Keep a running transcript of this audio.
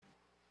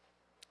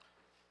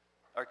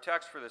Our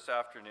text for this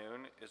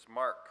afternoon is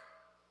Mark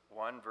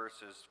 1,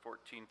 verses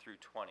 14 through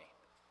 20.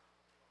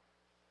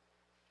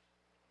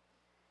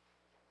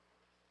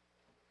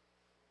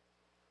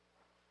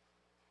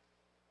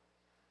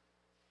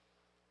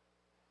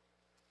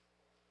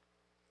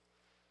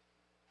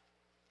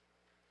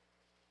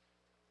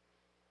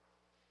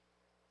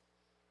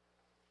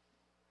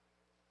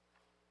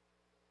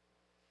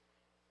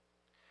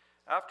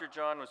 After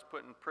John was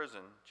put in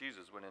prison,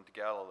 Jesus went into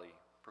Galilee,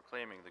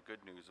 proclaiming the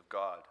good news of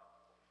God.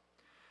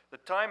 "The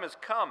time has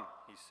come,"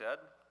 he said.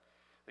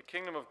 "The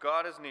kingdom of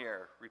God is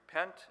near.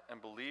 Repent and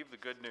believe the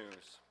good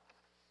news."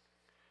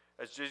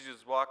 As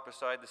Jesus walked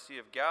beside the Sea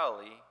of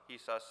Galilee, he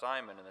saw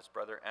Simon and his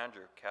brother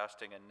Andrew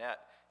casting a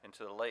net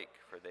into the lake,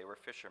 for they were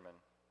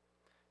fishermen.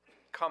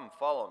 "Come,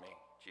 follow me,"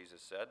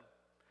 Jesus said,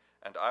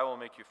 "and I will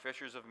make you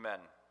fishers of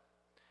men."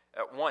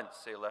 At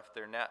once they left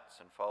their nets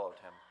and followed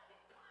him.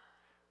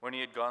 When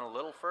he had gone a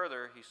little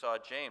further, he saw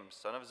James,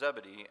 son of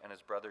Zebedee, and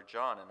his brother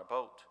John in a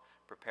boat,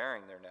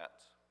 preparing their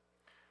nets.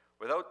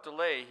 Without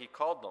delay, he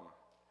called them,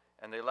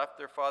 and they left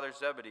their father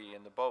Zebedee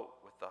in the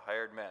boat with the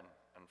hired men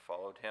and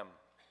followed him.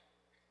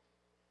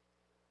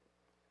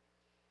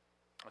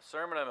 The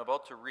sermon I'm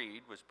about to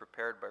read was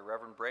prepared by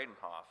Reverend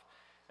Bradenhoff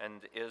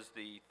and is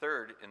the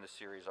third in the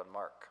series on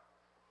Mark.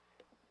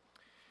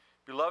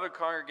 Beloved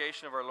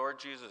congregation of our Lord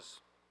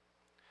Jesus,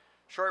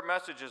 short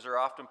messages are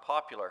often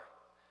popular.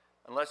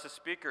 Unless the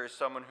speaker is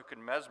someone who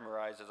can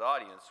mesmerize his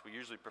audience, we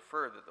usually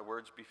prefer that the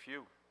words be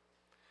few.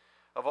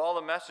 Of all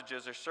the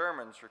messages or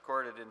sermons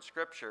recorded in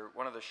Scripture,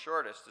 one of the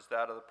shortest is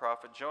that of the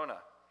prophet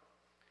Jonah.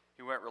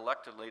 He went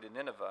reluctantly to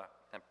Nineveh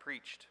and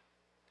preached.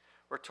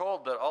 We're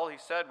told that all he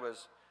said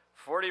was,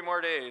 40 more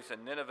days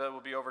and Nineveh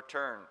will be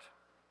overturned.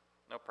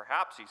 Now,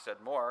 perhaps he said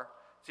more.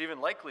 It's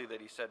even likely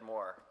that he said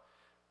more.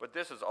 But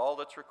this is all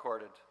that's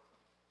recorded.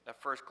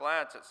 At first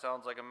glance, it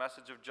sounds like a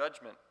message of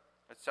judgment.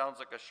 It sounds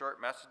like a short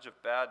message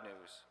of bad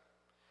news.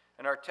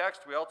 In our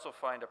text, we also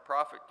find a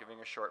prophet giving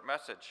a short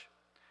message.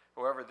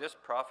 However, this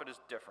prophet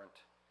is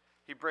different.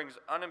 He brings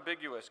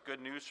unambiguous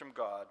good news from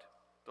God.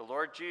 The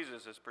Lord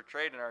Jesus is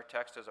portrayed in our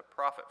text as a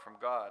prophet from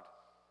God.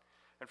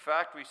 In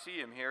fact, we see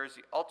him here as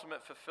the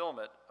ultimate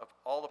fulfillment of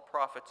all the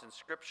prophets in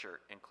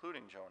Scripture,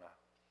 including Jonah.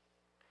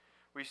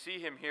 We see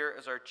him here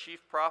as our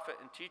chief prophet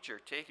and teacher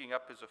taking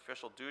up his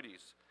official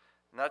duties.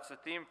 And that's the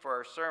theme for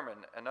our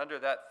sermon. And under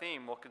that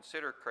theme, we'll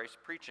consider Christ's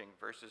preaching,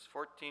 verses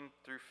 14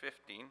 through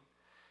 15,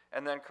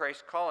 and then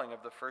Christ's calling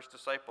of the first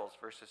disciples,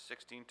 verses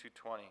 16 to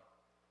 20.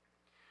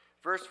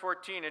 Verse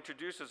 14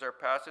 introduces our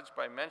passage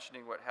by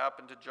mentioning what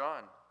happened to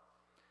John.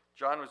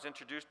 John was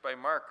introduced by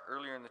Mark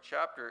earlier in the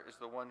chapter as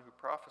the one who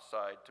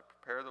prophesied to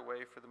prepare the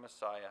way for the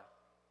Messiah.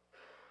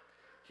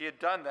 He had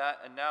done that,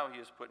 and now he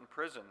is put in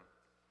prison.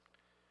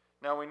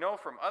 Now we know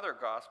from other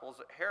Gospels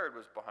that Herod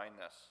was behind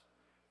this.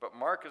 But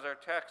Mark is our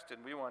text,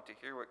 and we want to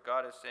hear what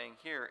God is saying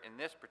here in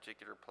this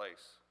particular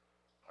place.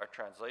 Our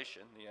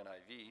translation, the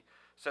NIV,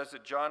 says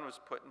that John was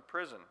put in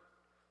prison.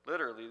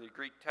 Literally, the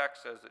Greek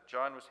text says that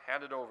John was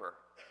handed over.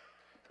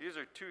 These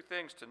are two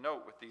things to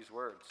note with these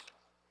words.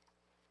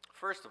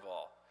 First of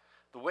all,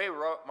 the way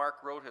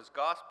Mark wrote his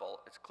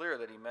gospel, it's clear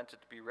that he meant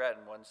it to be read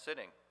in one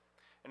sitting.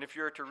 And if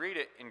you were to read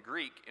it in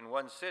Greek in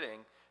one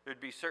sitting, there would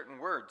be certain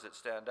words that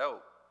stand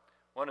out.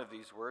 One of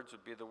these words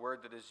would be the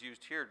word that is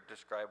used here to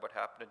describe what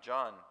happened to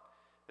John.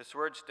 This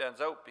word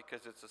stands out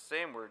because it's the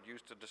same word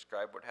used to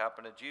describe what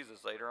happened to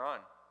Jesus later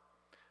on.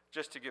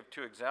 Just to give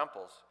two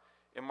examples,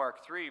 in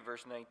Mark 3,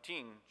 verse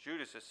 19,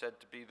 Judas is said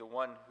to be the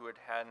one who had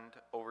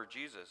handed over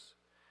Jesus.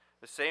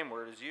 The same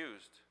word is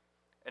used.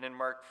 And in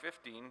Mark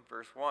 15,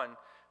 verse 1,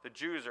 the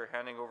Jews are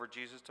handing over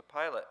Jesus to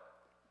Pilate.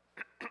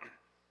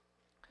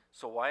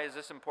 So why is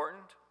this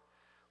important?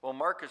 Well,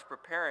 Mark is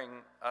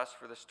preparing us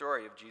for the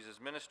story of Jesus'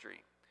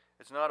 ministry.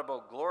 It's not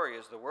about glory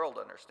as the world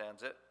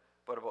understands it,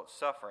 but about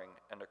suffering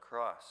and a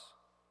cross.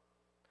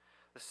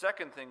 The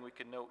second thing we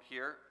can note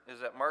here is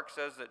that Mark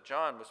says that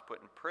John was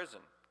put in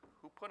prison.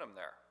 Who put him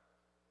there?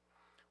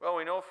 Well,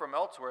 we know from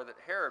elsewhere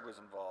that Herod was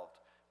involved,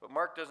 but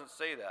Mark doesn't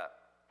say that.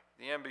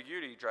 The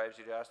ambiguity drives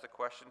you to ask the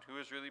question, who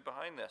is really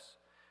behind this?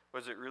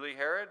 Was it really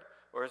Herod,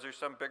 or is there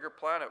some bigger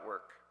plan at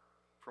work?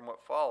 From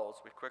what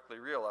follows, we quickly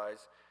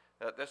realize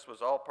that this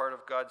was all part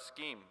of God's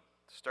scheme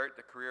to start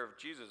the career of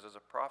Jesus as a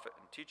prophet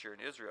and teacher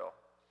in Israel.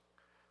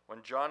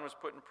 When John was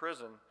put in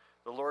prison,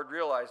 the Lord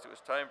realized it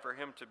was time for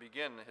him to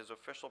begin his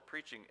official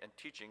preaching and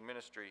teaching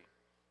ministry.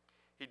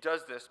 He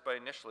does this by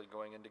initially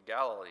going into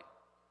Galilee.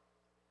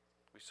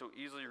 We so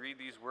easily read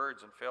these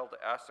words and fail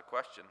to ask the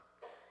question,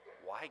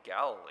 why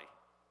Galilee?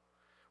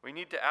 We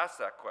need to ask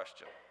that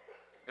question.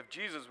 If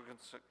Jesus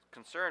was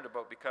concerned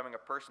about becoming a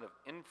person of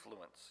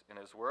influence in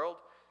his world,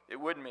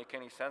 it wouldn't make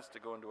any sense to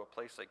go into a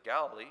place like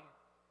Galilee.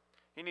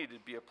 He needed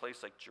to be a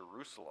place like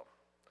Jerusalem,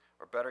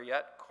 or better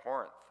yet,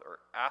 Corinth, or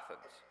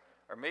Athens,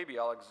 or maybe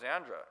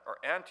Alexandria, or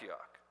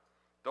Antioch.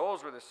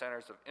 Those were the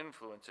centers of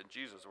influence in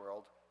Jesus'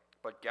 world.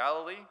 But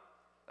Galilee,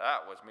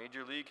 that was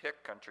Major League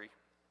hick country.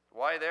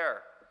 Why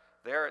there?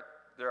 There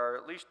are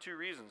at least two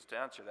reasons to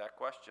answer that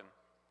question.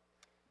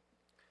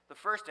 The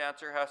first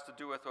answer has to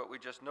do with what we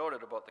just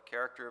noted about the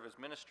character of his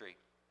ministry.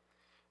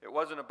 It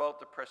wasn't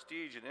about the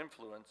prestige and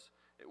influence.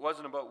 It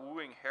wasn't about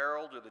wooing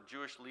Herod or the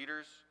Jewish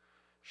leaders.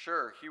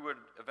 Sure, he would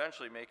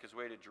eventually make his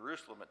way to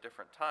Jerusalem at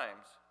different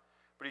times,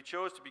 but he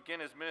chose to begin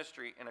his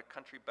ministry in a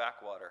country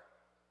backwater.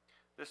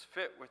 This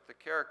fit with the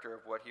character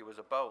of what he was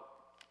about.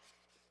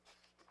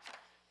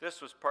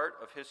 This was part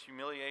of his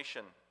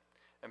humiliation,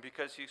 and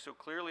because he so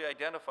clearly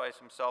identifies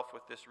himself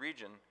with this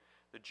region,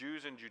 the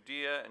Jews in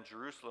Judea and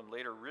Jerusalem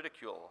later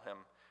ridicule him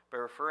by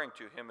referring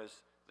to him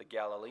as the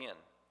Galilean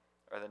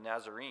or the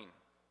Nazarene.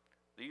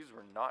 These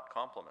were not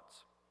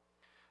compliments.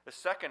 The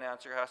second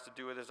answer has to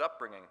do with his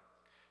upbringing.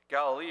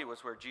 Galilee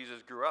was where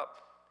Jesus grew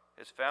up.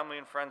 His family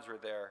and friends were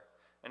there.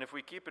 And if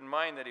we keep in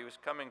mind that he was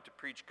coming to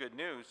preach good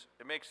news,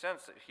 it makes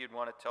sense that he'd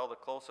want to tell the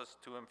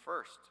closest to him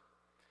first.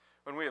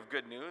 When we have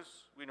good news,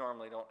 we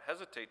normally don't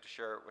hesitate to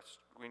share it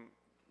we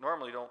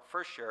normally don't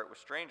first share it with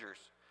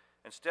strangers.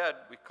 Instead,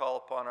 we call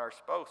upon our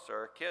spouse or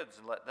our kids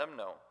and let them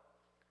know.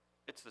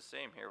 It's the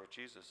same here with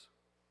Jesus.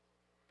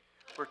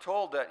 We're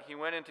told that he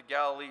went into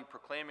Galilee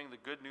proclaiming the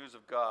good news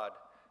of God.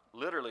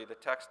 Literally, the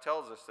text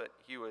tells us that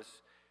he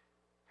was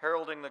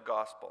heralding the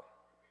gospel.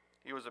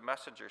 He was a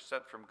messenger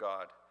sent from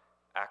God,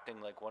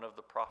 acting like one of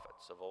the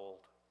prophets of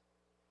old.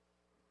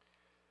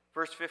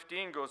 Verse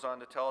 15 goes on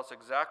to tell us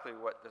exactly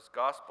what this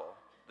gospel,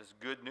 this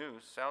good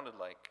news, sounded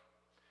like.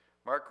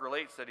 Mark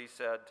relates that he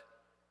said,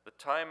 "The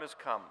time has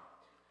come."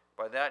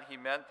 By that he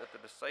meant that the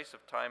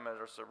decisive time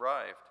has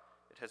arrived.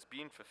 It has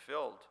been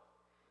fulfilled.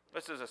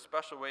 This is a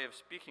special way of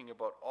speaking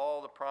about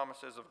all the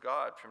promises of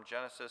God from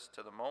Genesis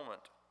to the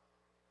moment.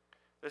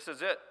 This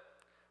is it.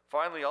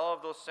 Finally, all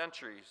of those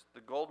centuries,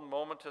 the golden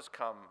moment has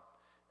come,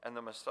 and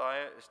the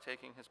Messiah is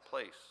taking his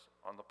place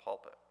on the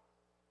pulpit.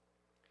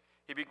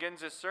 He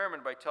begins his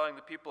sermon by telling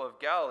the people of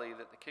Galilee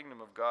that the kingdom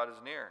of God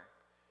is near.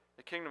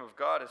 The kingdom of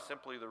God is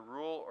simply the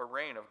rule or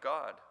reign of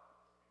God.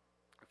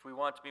 If we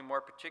want to be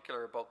more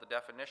particular about the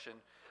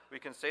definition, we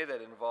can say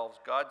that it involves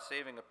God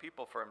saving a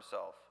people for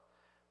himself.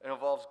 It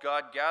involves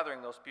God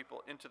gathering those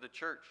people into the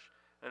church,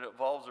 and it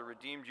involves a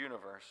redeemed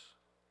universe.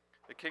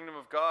 The kingdom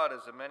of God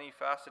is a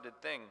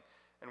many-faceted thing,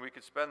 and we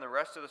could spend the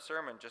rest of the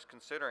sermon just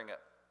considering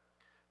it.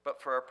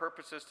 But for our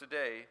purposes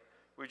today,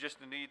 we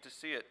just need to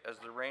see it as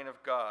the reign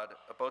of God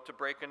about to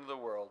break into the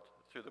world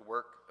through the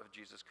work of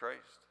Jesus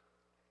Christ.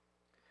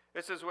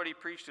 This is what he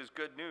preached as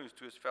good news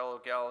to his fellow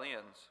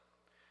Galileans.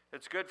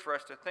 It's good for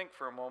us to think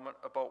for a moment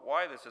about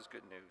why this is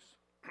good news.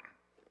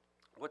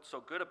 What's so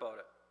good about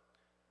it?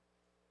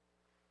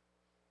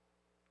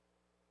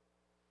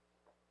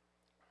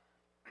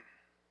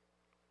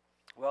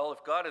 Well,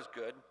 if God is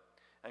good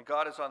and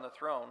God is on the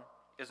throne,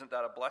 isn't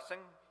that a blessing?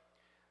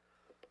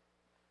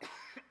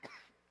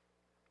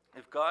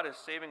 If God is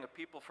saving a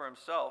people for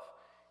himself,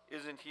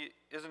 isn't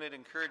it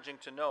encouraging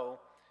to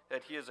know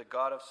that he is a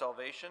God of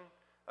salvation,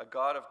 a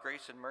God of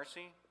grace and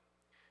mercy?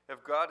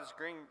 If God is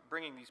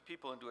bringing these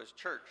people into his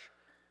church,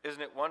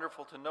 isn't it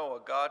wonderful to know a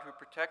God who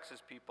protects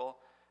his people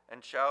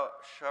and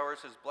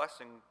showers his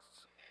blessings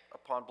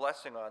upon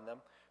blessing on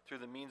them through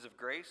the means of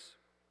grace?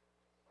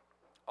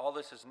 All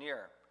this is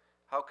near.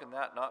 How can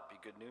that not be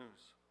good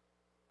news?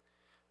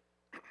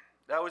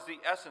 That was the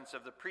essence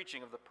of the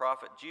preaching of the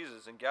prophet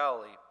Jesus in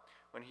Galilee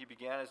when he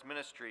began his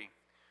ministry.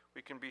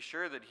 We can be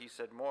sure that he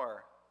said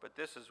more, but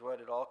this is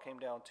what it all came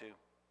down to.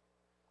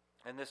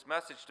 And this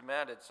message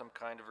demanded some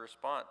kind of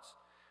response.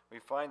 We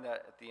find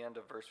that at the end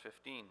of verse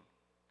 15.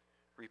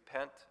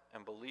 Repent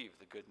and believe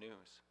the good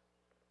news.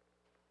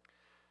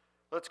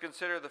 Let's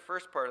consider the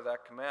first part of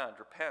that command,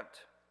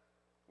 repent.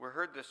 We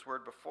heard this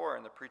word before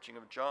in the preaching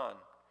of John.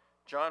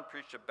 John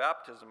preached a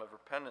baptism of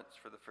repentance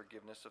for the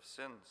forgiveness of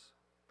sins.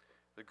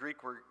 The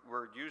Greek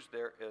word used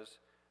there is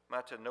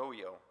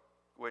metanoio,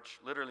 which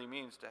literally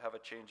means to have a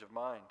change of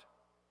mind.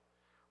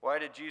 Why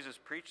did Jesus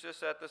preach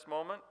this at this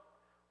moment?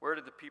 Where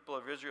did the people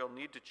of Israel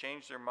need to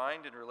change their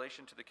mind in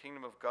relation to the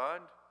kingdom of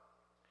God?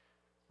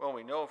 Well,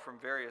 we know from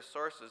various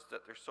sources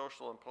that their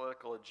social and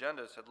political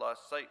agendas had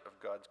lost sight of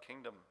God's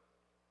kingdom.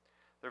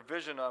 Their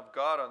vision of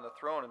God on the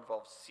throne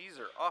involved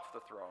Caesar off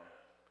the throne.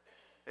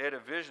 They had a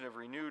vision of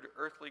renewed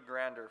earthly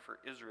grandeur for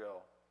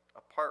Israel.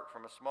 Apart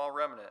from a small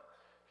remnant,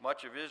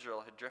 much of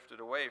Israel had drifted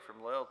away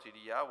from loyalty to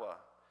Yahweh.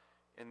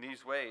 In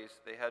these ways,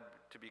 they had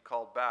to be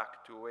called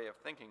back to a way of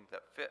thinking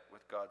that fit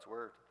with God's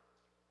word.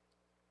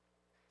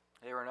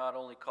 They were not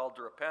only called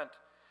to repent,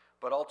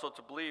 but also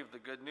to believe the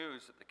good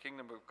news that the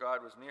kingdom of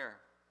God was near.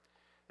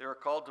 They were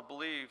called to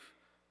believe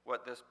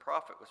what this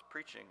prophet was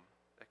preaching,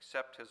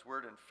 accept his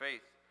word in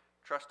faith,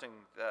 trusting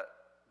that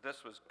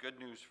this was good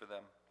news for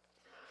them.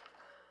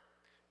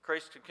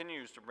 Christ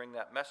continues to bring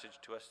that message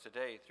to us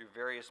today through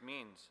various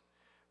means.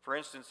 For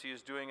instance, he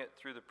is doing it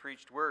through the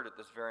preached word at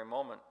this very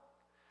moment.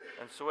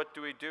 And so what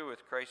do we do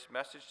with Christ's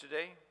message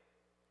today?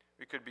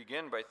 We could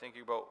begin by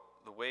thinking about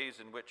the ways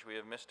in which we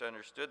have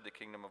misunderstood the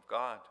kingdom of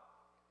God.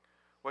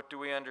 What do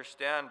we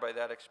understand by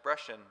that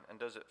expression, and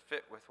does it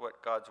fit with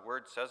what God's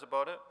word says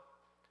about it?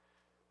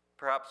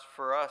 Perhaps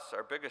for us,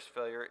 our biggest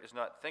failure is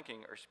not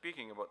thinking or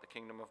speaking about the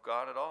kingdom of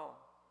God at all.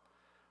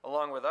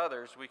 Along with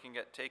others, we can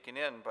get taken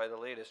in by the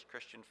latest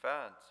Christian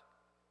fads.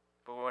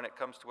 But when it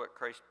comes to what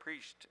Christ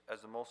preached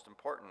as the most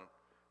important,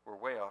 we're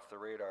way off the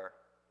radar.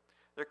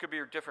 There could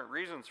be different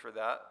reasons for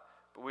that,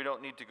 but we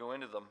don't need to go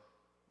into them.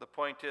 The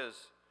point is,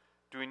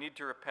 do we need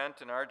to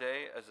repent in our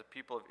day as the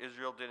people of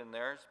Israel did in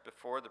theirs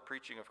before the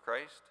preaching of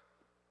Christ?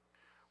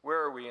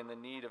 Where are we in the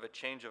need of a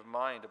change of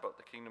mind about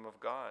the kingdom of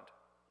God?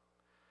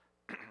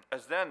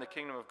 As then, the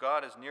kingdom of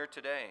God is near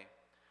today,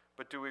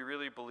 but do we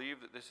really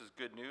believe that this is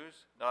good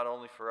news, not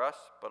only for us,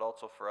 but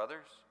also for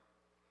others?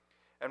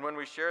 And when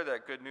we share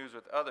that good news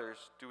with others,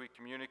 do we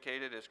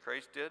communicate it as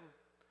Christ did?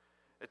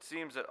 It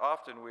seems that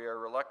often we are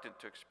reluctant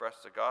to express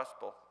the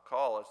gospel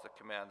call as the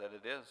command that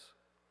it is.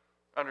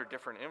 Under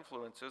different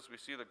influences, we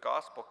see the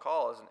gospel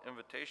call as an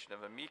invitation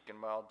of a meek and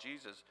mild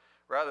Jesus,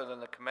 rather than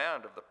the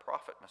command of the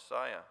prophet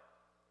Messiah.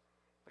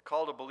 The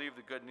call to believe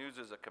the good news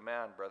is a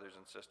command, brothers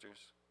and sisters.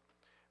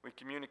 We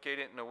communicate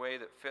it in a way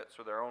that fits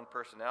with our own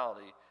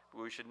personality,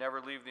 but we should never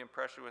leave the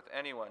impression with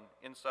anyone,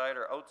 inside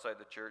or outside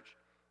the church,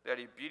 that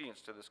obedience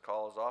to this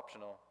call is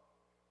optional.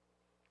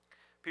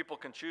 People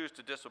can choose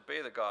to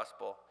disobey the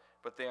gospel,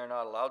 but they are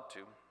not allowed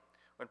to.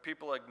 When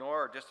people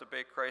ignore or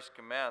disobey Christ's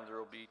command, there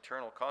will be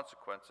eternal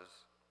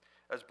consequences.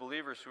 As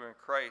believers who are in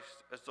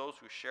Christ, as those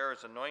who share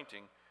his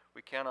anointing,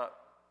 we cannot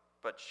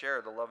but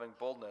share the loving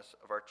boldness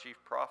of our chief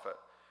prophet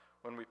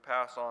when we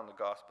pass on the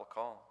gospel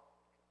call.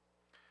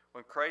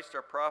 When Christ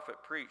our prophet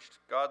preached,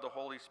 God the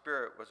Holy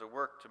Spirit was at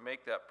work to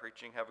make that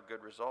preaching have a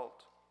good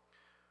result.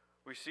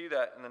 We see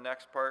that in the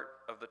next part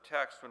of the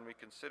text when we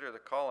consider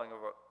the calling of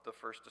the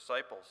first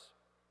disciples.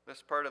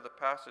 This part of the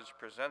passage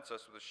presents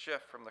us with a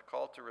shift from the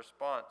call to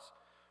response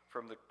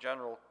from the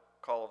general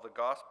call of the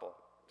gospel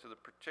to the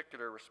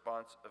particular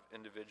response of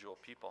individual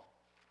people.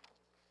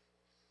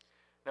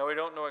 Now, we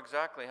don't know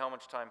exactly how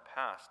much time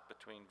passed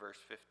between verse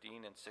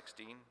 15 and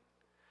 16.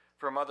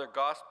 From other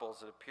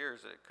gospels, it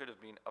appears that it could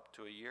have been up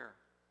to a year.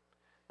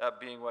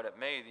 That being what it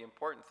may, the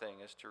important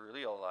thing is to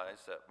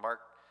realize that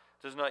Mark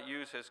does not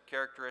use his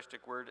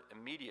characteristic word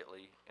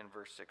immediately in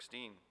verse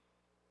 16.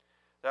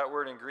 That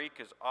word in Greek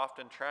is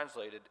often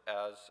translated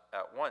as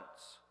at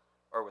once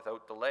or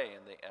without delay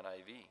in the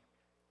NIV.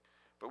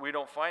 But we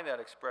don't find that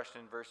expression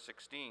in verse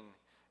 16,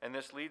 and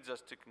this leads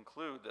us to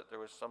conclude that there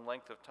was some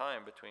length of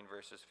time between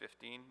verses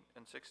 15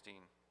 and 16.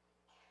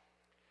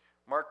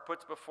 Mark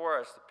puts before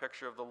us the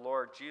picture of the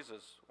Lord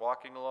Jesus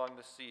walking along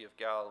the Sea of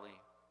Galilee.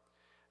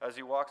 As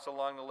he walks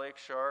along the lake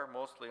shore,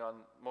 most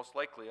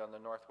likely on the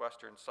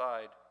northwestern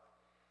side,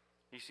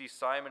 he sees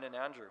Simon and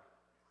Andrew.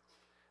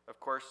 Of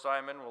course,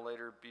 Simon will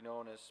later be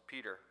known as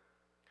Peter.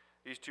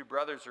 These two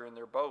brothers are in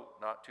their boat,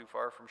 not too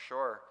far from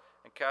shore,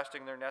 and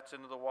casting their nets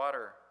into the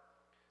water.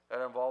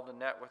 That involved a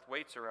net with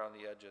weights around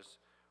the edges.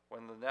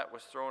 When the net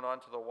was thrown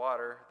onto the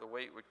water, the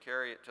weight would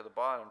carry it to the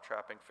bottom,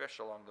 trapping fish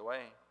along the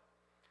way.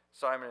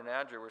 Simon and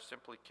Andrew were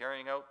simply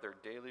carrying out their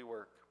daily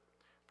work,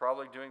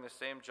 probably doing the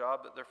same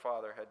job that their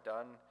father had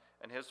done,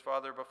 and his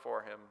father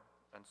before him,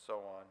 and so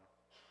on.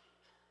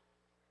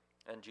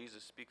 And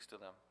Jesus speaks to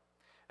them,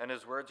 and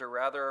his words are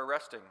rather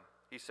arresting.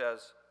 He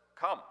says,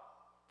 "Come,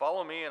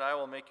 follow me, and I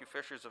will make you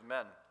fishers of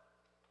men."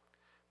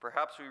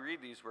 Perhaps we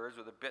read these words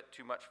with a bit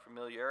too much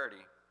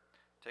familiarity.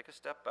 Take a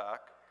step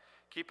back.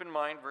 Keep in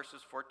mind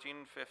verses 14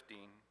 and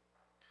 15.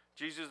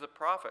 Jesus the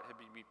prophet had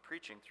been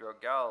preaching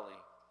throughout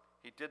Galilee.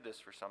 He did this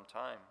for some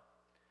time.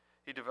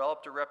 He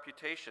developed a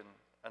reputation.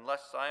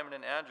 Unless Simon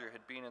and Andrew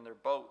had been in their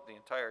boat the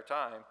entire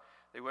time,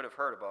 they would have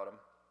heard about him.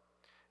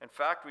 In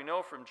fact, we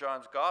know from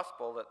John's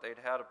gospel that they'd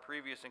had a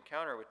previous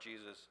encounter with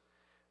Jesus.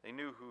 They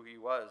knew who he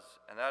was,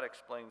 and that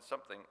explains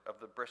something of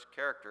the brisk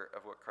character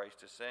of what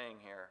Christ is saying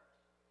here.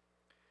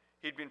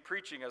 He'd been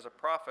preaching as a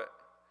prophet,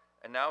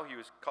 and now he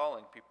was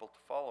calling people to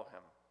follow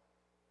him.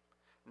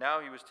 Now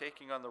he was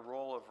taking on the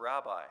role of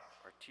rabbi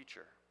or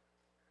teacher.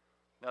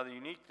 Now, the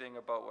unique thing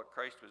about what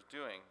Christ was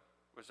doing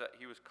was that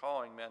he was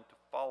calling men to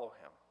follow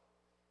him.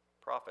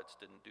 Prophets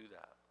didn't do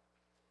that.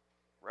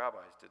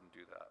 Rabbis didn't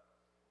do that.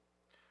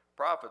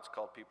 Prophets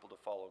called people to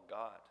follow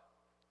God.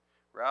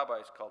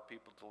 Rabbis called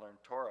people to learn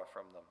Torah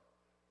from them.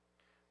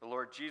 The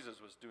Lord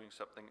Jesus was doing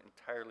something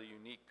entirely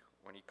unique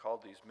when he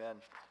called these men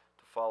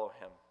to follow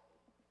him.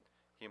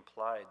 He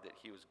implied that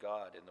he was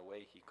God in the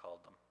way he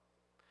called them.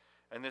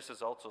 And this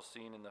is also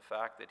seen in the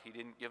fact that he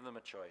didn't give them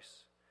a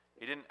choice.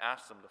 He didn't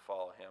ask them to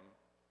follow him.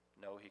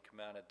 No, he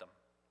commanded them.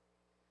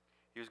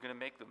 He was going to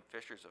make them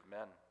fishers of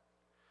men.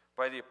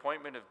 By the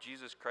appointment of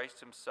Jesus Christ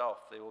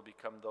himself, they will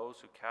become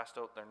those who cast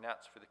out their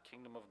nets for the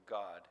kingdom of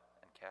God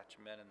and catch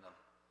men in them.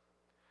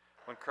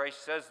 When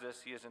Christ says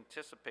this, he is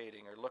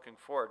anticipating or looking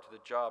forward to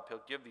the job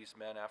he'll give these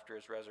men after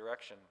his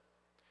resurrection.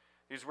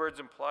 These words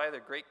imply the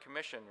Great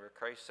Commission, where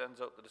Christ sends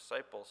out the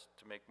disciples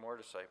to make more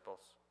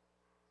disciples.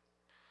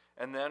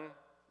 And then,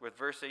 with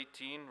verse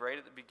 18, right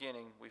at the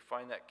beginning, we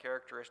find that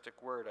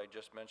characteristic word I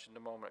just mentioned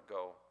a moment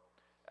ago,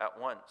 at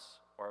once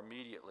or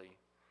immediately.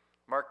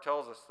 Mark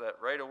tells us that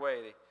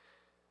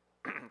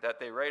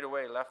they right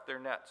away left their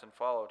nets and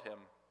followed him.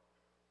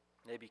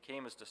 They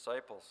became his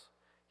disciples.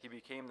 He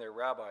became their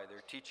rabbi,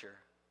 their teacher.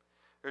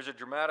 There's a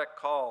dramatic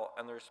call,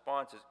 and the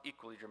response is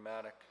equally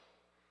dramatic.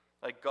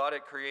 Like God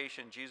at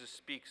creation, Jesus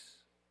speaks,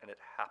 and it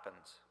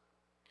happens.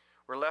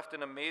 We're left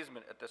in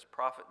amazement at this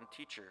prophet and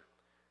teacher.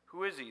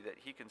 Who is he that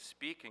he can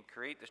speak and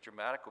create this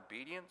dramatic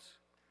obedience?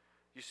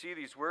 You see,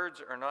 these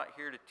words are not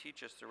here to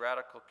teach us the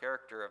radical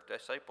character of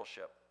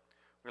discipleship.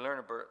 We learn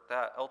about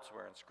that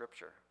elsewhere in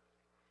Scripture.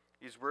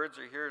 These words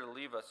are here to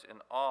leave us in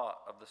awe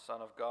of the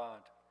Son of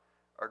God,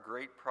 our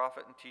great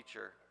prophet and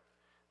teacher.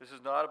 This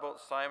is not about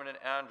Simon and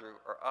Andrew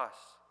or us.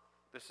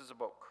 This is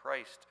about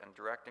Christ and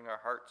directing our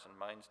hearts and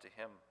minds to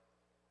him.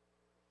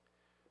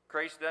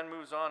 Christ then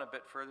moves on a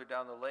bit further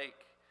down the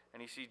lake,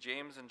 and he sees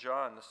James and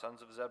John, the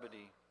sons of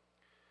Zebedee.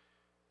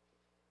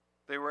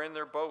 They were in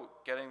their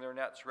boat, getting their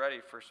nets ready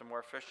for some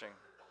more fishing.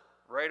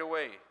 Right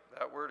away,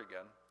 that word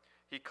again,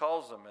 he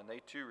calls them, and they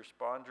too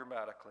respond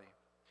dramatically.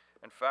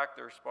 In fact,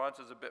 the response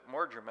is a bit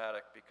more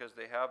dramatic because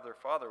they have their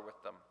father with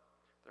them.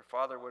 Their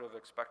father would have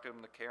expected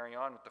them to carry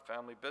on with the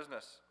family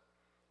business.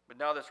 But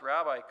now this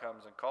rabbi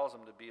comes and calls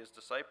them to be his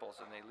disciples,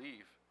 and they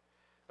leave.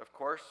 Of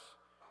course,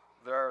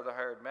 there are the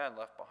hired men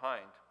left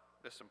behind.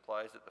 This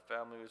implies that the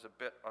family was a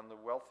bit on the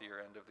wealthier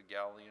end of the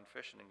Galilean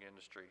fishing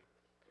industry.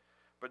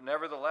 But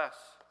nevertheless,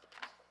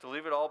 to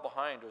leave it all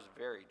behind was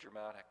very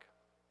dramatic.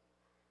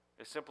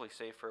 They simply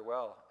say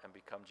farewell and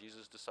become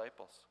Jesus'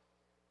 disciples.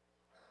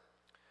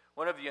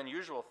 One of the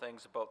unusual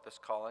things about this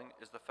calling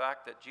is the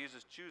fact that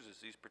Jesus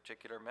chooses these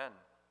particular men.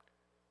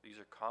 These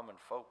are common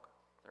folk.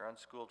 They're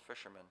unschooled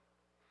fishermen.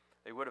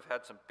 They would have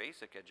had some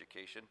basic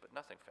education, but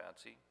nothing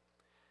fancy.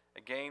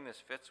 Again, this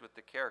fits with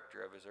the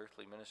character of his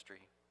earthly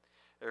ministry.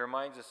 It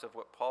reminds us of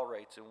what Paul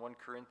writes in 1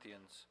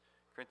 Corinthians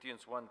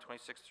 1,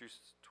 26 through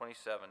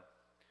 27.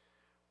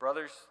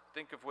 Brothers,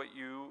 think of what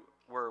you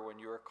were when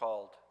you were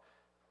called.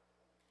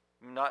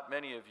 Not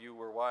many of you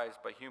were wise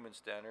by human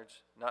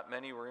standards. Not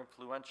many were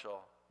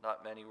influential.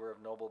 Not many were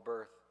of noble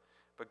birth.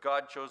 But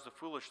God chose the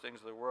foolish things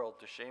of the world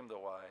to shame the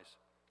wise.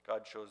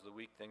 God chose the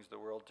weak things of the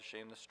world to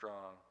shame the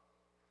strong.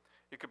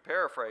 You could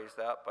paraphrase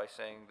that by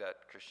saying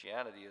that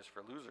Christianity is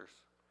for losers.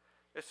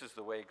 This is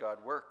the way God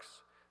works.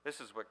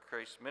 This is what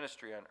Christ's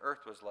ministry on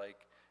earth was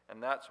like,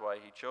 and that's why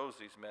he chose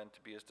these men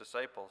to be his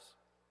disciples.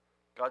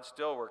 God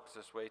still works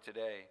this way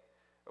today,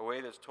 a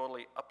way that's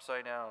totally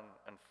upside down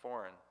and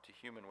foreign to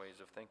human ways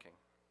of thinking.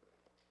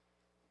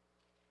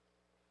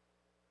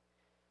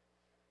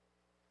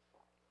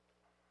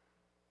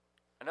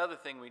 Another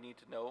thing we need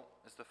to know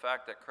is the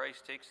fact that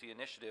Christ takes the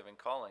initiative in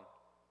calling.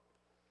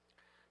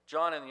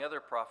 John and the other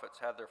prophets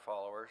had their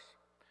followers.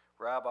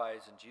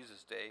 Rabbis in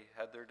Jesus' day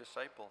had their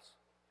disciples.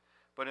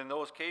 But in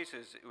those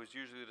cases, it was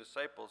usually the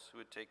disciples who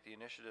would take the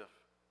initiative.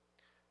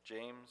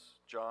 James,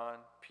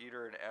 John,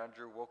 Peter, and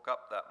Andrew woke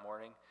up that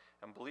morning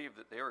and believed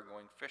that they were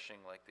going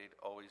fishing like they'd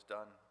always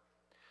done.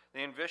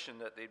 They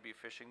envisioned that they'd be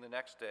fishing the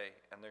next day,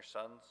 and their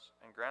sons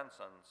and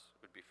grandsons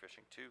would be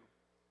fishing too.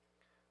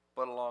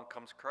 But along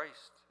comes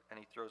Christ, and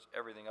he throws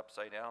everything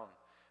upside down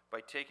by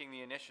taking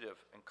the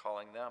initiative and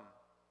calling them.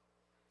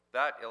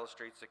 That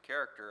illustrates the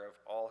character of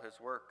all his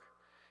work.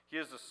 He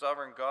is the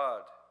sovereign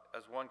God,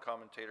 as one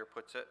commentator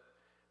puts it.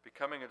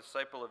 Becoming a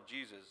disciple of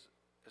Jesus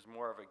is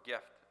more of a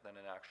gift than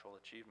an actual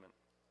achievement.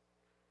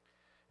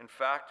 In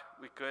fact,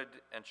 we could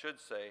and should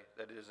say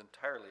that it is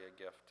entirely a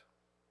gift.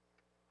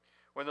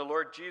 When the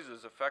Lord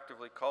Jesus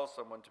effectively calls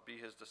someone to be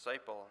his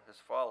disciple, his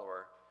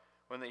follower,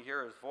 when they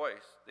hear his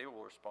voice, they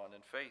will respond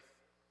in faith.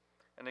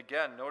 And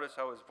again, notice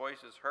how his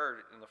voice is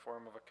heard in the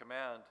form of a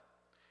command.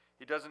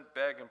 He doesn't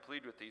beg and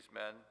plead with these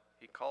men.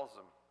 He calls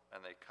them,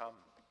 and they come.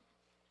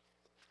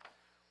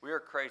 We are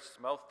Christ's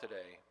mouth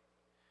today.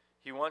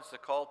 He wants the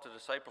call to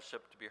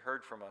discipleship to be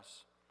heard from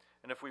us.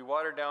 And if we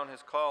water down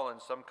his call in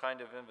some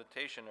kind of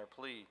invitation or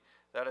plea,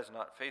 that is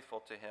not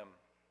faithful to him.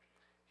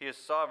 He is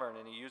sovereign,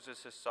 and he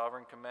uses his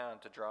sovereign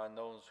command to draw in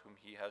those whom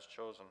he has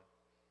chosen.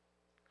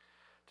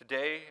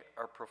 Today,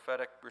 our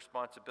prophetic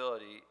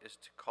responsibility is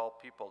to call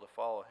people to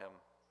follow him.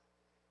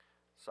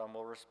 Some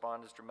will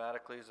respond as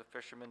dramatically as the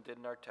fishermen did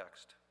in our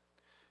text.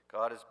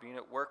 God has been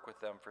at work with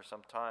them for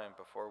some time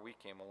before we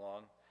came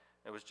along.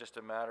 It was just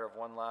a matter of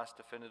one last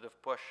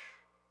definitive push.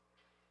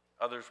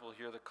 Others will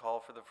hear the call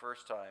for the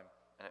first time,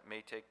 and it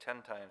may take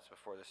 10 times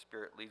before the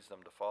Spirit leads them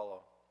to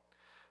follow.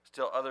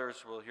 Still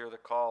others will hear the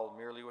call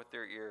merely with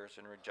their ears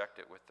and reject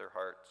it with their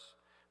hearts,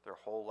 their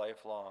whole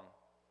life long.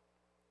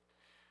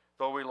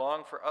 Though we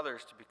long for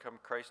others to become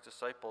Christ's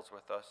disciples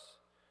with us,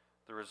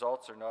 the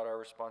results are not our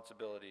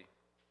responsibility.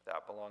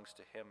 That belongs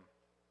to him.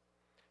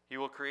 He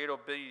will create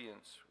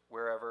obedience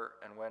wherever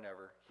and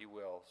whenever he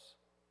wills.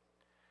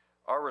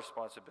 Our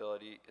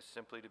responsibility is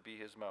simply to be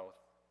his mouth.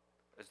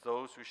 As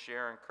those who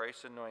share in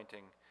Christ's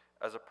anointing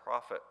as a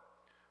prophet,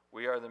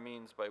 we are the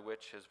means by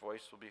which his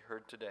voice will be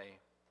heard today.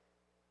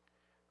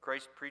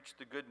 Christ preached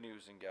the good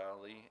news in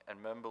Galilee,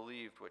 and men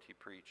believed what he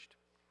preached.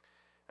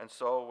 And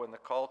so, when the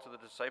call to the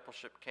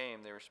discipleship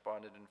came, they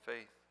responded in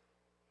faith.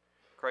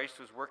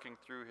 Christ was working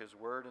through his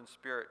word and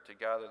spirit to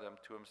gather them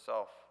to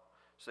himself,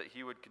 so that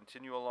he would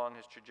continue along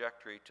his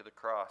trajectory to the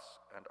cross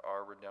and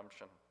our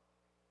redemption.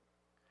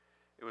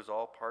 It was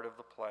all part of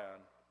the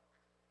plan.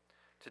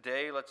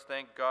 Today, let's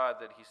thank God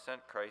that he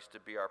sent Christ to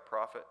be our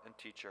prophet and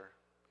teacher.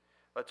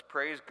 Let's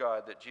praise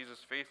God that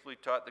Jesus faithfully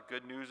taught the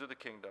good news of the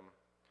kingdom.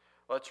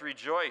 Let's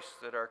rejoice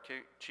that our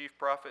chief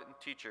prophet and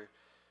teacher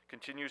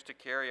continues to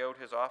carry out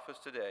his office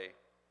today,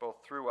 both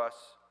through us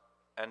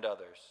and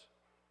others.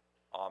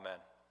 Amen.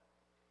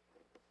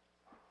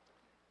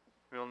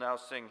 We will now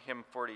sing hymn 40.